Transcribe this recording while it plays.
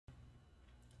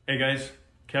Hey guys,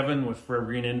 Kevin with Forever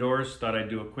Green Indoors. Thought I'd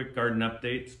do a quick garden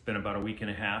update. It's been about a week and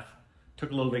a half.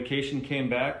 Took a little vacation, came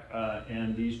back,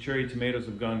 and these cherry tomatoes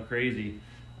have gone crazy.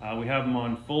 We have them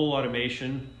on full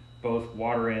automation, both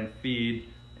water and feed,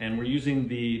 and we're using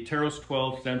the Teros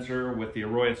 12 sensor with the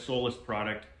AROYA SOLUS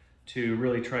product to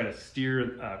really try to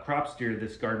crop steer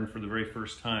this garden for the very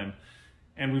first time.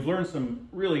 And we've learned some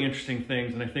really interesting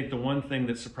things, and I think the one thing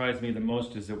that surprised me the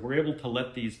most is that we're able to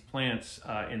let these plants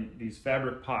in these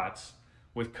fabric pots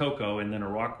with coco and then a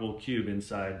rockwool cube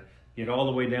inside get all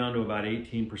the way down to about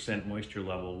 18% moisture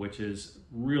level, which is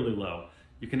really low.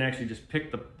 You can actually just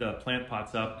pick the plant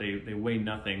pots up, they weigh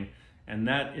nothing, and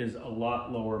that is a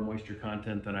lot lower moisture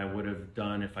content than I would have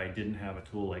done if I didn't have a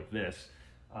tool like this.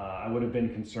 I would have been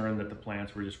concerned that the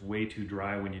plants were just way too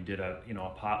dry when you did a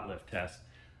pot lift test.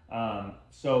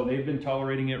 So they've been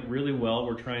tolerating it really well.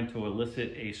 We're trying to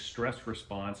elicit a stress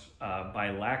response by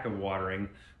lack of watering,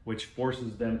 which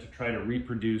forces them to try to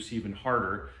reproduce even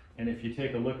harder. And if you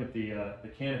take a look at the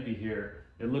canopy here,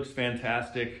 it looks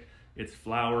fantastic. It's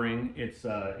flowering. It's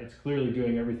clearly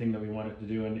doing everything that we want it to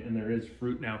do, and there is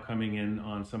fruit now coming in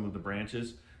on some of the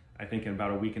branches. I think in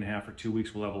about a week and a half or 2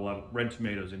 weeks, we'll have a lot of red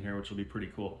tomatoes in here, which will be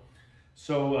pretty cool.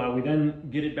 So we then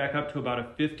get it back up to about a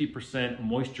 50%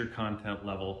 moisture content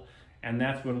level, and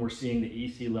that's when we're seeing the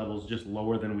EC levels just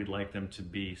lower than we'd like them to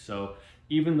be. So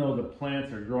even though the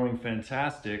plants are growing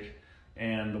fantastic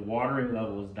and the watering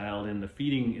level is dialed in, the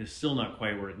feeding is still not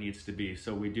quite where it needs to be.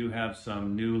 So we do have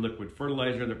some new liquid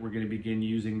fertilizer that we're going to begin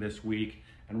using this week,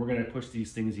 and we're going to push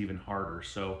these things even harder.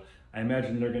 So I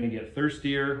imagine they're going to get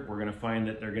thirstier. We're going to find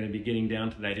that they're going to be getting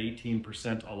down to that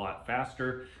 18% a lot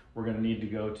faster. We're going to need to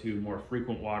go to more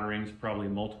frequent waterings, probably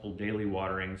multiple daily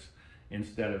waterings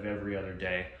instead of every other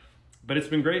day. But it's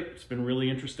been great. It's been really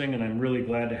interesting, and I'm really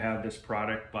glad to have this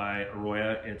product by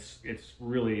AROYA. It's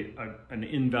really an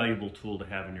invaluable tool to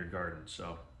have in your garden.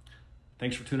 So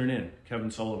thanks for tuning in.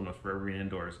 Kevin Sullivan with Forever Green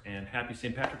Indoors, and happy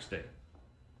St. Patrick's Day.